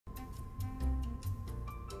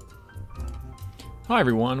Hi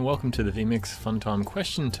everyone, welcome to the vMix Fun Time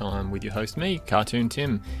Question Time with your host me, Cartoon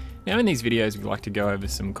Tim. Now in these videos we like to go over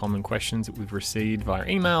some common questions that we've received via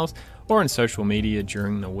emails or on social media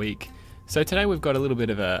during the week. So today we've got a little bit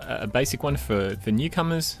of a basic one for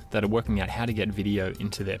newcomers that are working out how to get video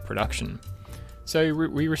into their production. So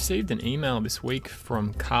we received an email this week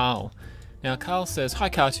from Carl. Now Carl says, "Hi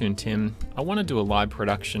Cartoon Tim, I want to do a live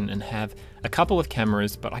production and have a couple of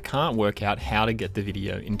cameras, but I can't work out how to get the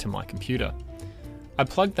video into my computer. I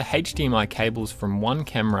plugged the HDMI cables from one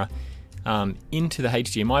camera into the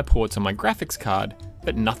HDMI ports on my graphics card,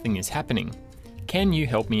 but nothing is happening. Can you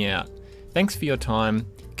help me out? Thanks for your time.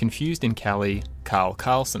 Confused in Cali, Carl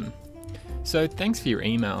Carlson." So thanks for your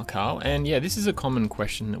email, Carl. And yeah, this is a common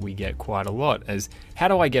question that we get quite a lot, as how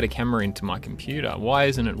do I get a camera into my computer? Why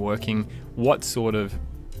isn't it working? What sort of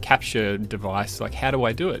capture device, like how do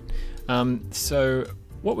I do it? So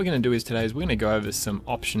what we're going to do is today is we're going to go over some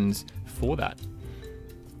options for that.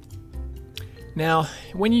 Now,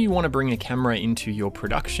 when you want to bring a camera into your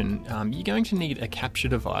production, you're going to need a capture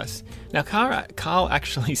device. Now, Carl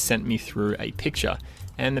actually sent me through a picture,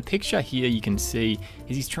 and the picture here you can see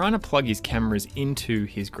is he's trying to plug his cameras into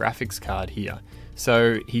his graphics card here.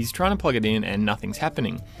 So he's trying to plug it in and nothing's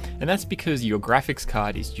happening. And that's because your graphics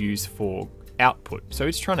card is used for output. So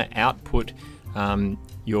it's trying to output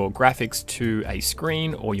your graphics to a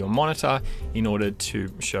screen or your monitor in order to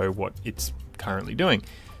show what it's currently doing.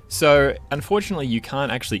 So unfortunately you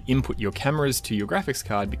can't actually input your cameras to your graphics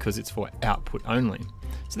card because it's for output only.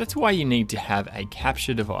 So that's why you need to have a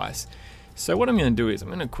capture device. So what I'm going to do is I'm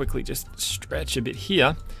going to quickly just stretch a bit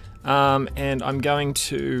here and I'm going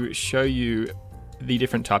to show you the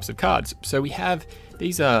different types of cards. So we have,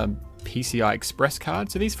 these are PCI Express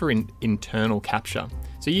cards, so these for internal capture.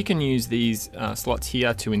 So you can use these slots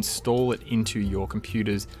here to install it into your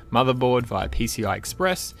computer's motherboard via PCI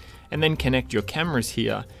Express and then connect your cameras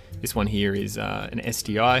here. This one here is an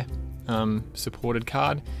SDI supported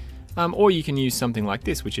card. Or you can use something like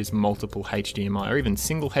this, which is multiple HDMI or even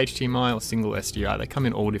single HDMI or single SDI. They come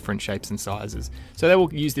in all different shapes and sizes. So they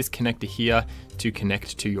will use this connector here to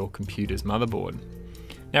connect to your computer's motherboard.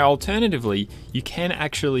 Now alternatively, you can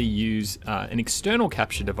actually use an external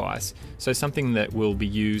capture device, so something that will be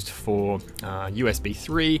used for USB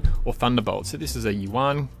 3 or Thunderbolt. So this is a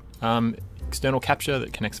U1 external capture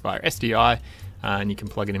that connects via SDI and you can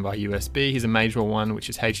plug it in via USB. Here's a major one, which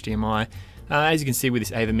is HDMI. As you can see with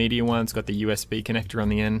this AVMedia one, it's got the USB connector on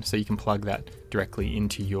the end, so you can plug that directly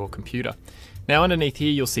into your computer. Now underneath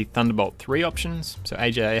here, you'll see Thunderbolt 3 options. So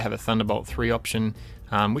AJA have a Thunderbolt 3 option,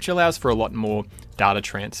 which allows for a lot more data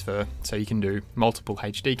transfer. So you can do multiple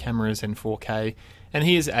HD cameras in 4K. And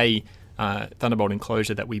here's a Thunderbolt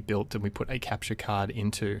enclosure that we built and we put a capture card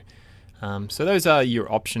into. So those are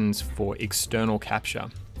your options for external capture.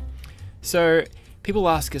 So people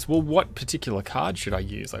ask us, well, what particular card should I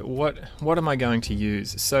use? Like what am I going to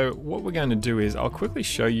use? So what we're going to do is I'll quickly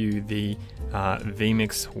show you the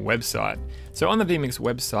vMix website. So on the vMix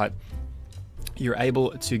website, you're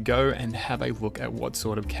able to go and have a look at what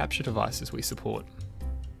sort of capture devices we support.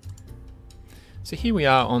 So here we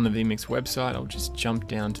are on the vMix website. I'll just jump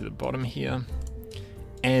down to the bottom here.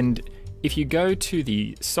 And if you go to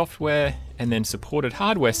the software and then supported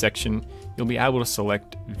hardware section, you'll be able to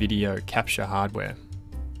select video capture hardware.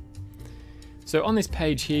 So on this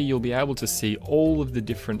page here, you'll be able to see all of the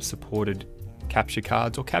different supported capture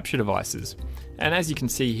cards or capture devices. And as you can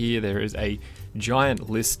see here, there is a giant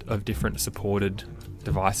list of different supported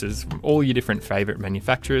devices from all your different favorite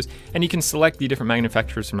manufacturers. And you can select the different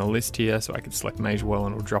manufacturers from a list here. So I could select Majorwell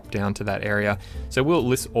and it'll drop down to that area. So we'll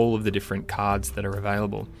list all of the different cards that are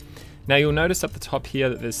available. Now you'll notice up the top here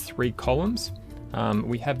that there's 3 columns.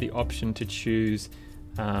 We have the option to choose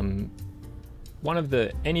any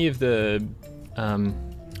of the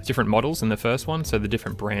different models in the first one, so the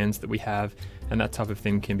different brands that we have and that type of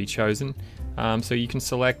thing can be chosen. So you can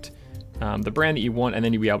select the brand that you want and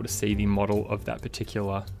then you'll be able to see the model of that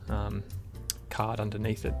particular card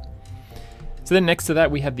underneath it. So then next to that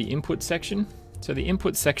we have the input section. So the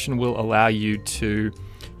input section will allow you to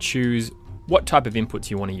choose what type of inputs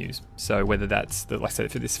you want to use. So whether that's, like I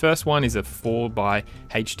said, for this first one is a 4 by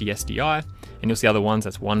HD SDI, and you'll see other ones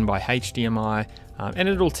that's 1 by HDMI, and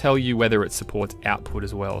it'll tell you whether it supports output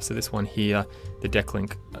as well. So this one here, the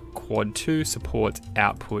Decklink Quad 2 supports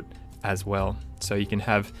output as well. So you can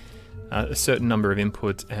have a certain number of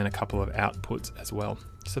inputs and a couple of outputs as well.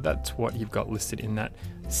 So that's what you've got listed in that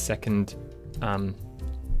second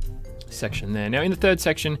section there. Now in the third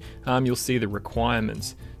section, you'll see the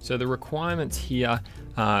requirements. So the requirements here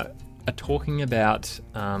are talking about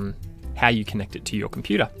how you connect it to your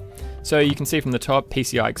computer. So you can see from the top,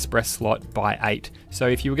 PCI Express slot by 8. So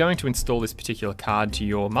if you were going to install this particular card to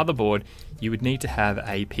your motherboard, you would need to have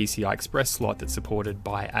a PCI Express slot that's supported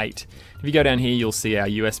by 8. If you go down here, you'll see our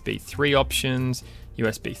USB 3 options,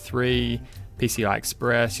 USB 3, PCI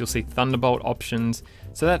Express, you'll see Thunderbolt options.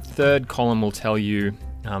 So that third column will tell you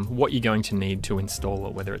what you're going to need to install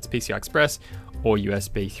it, whether it's PCI Express or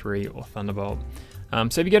USB 3 or Thunderbolt.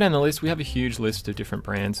 So if you go down the list, we have a huge list of different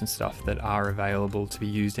brands and stuff that are available to be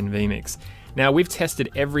used in vMix. Now we've tested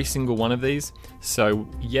every single one of these. So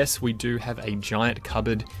yes, we do have a giant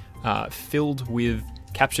cupboard filled with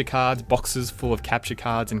capture cards, boxes full of capture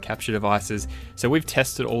cards and capture devices. So we've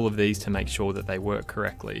tested all of these to make sure that they work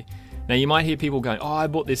correctly. Now you might hear people going, oh, I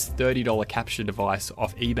bought this $30 capture device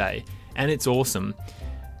off eBay and it's awesome.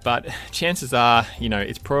 But chances are,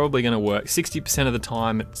 it's probably going to work. 60% of the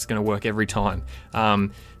time, it's going to work every time.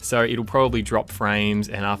 So it'll probably drop frames,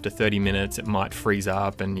 and after 30 minutes, it might freeze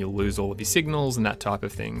up and you'll lose all of your signals and that type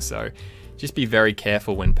of thing. So just be very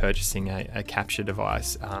careful when purchasing a capture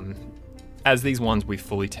device, as these ones we've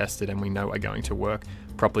fully tested and we know are going to work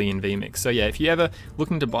properly in vMix. So yeah, if you're ever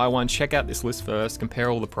looking to buy one, check out this list first, compare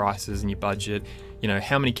all the prices and your budget,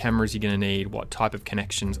 how many cameras you're going to need, what type of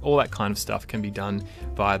connections, all that kind of stuff can be done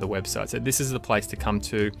via the website. So this is the place to come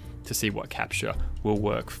to see what capture will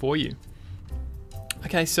work for you.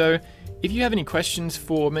 Okay, so if you have any questions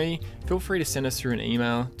for me, feel free to send us through an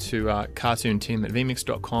email to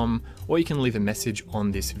cartoontim@vmix.com, or you can leave a message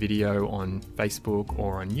on this video on Facebook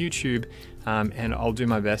or on YouTube, and I'll do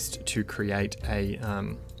my best to create a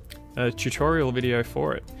tutorial video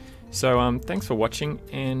for it. So thanks for watching,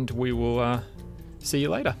 and we will see you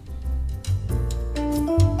later.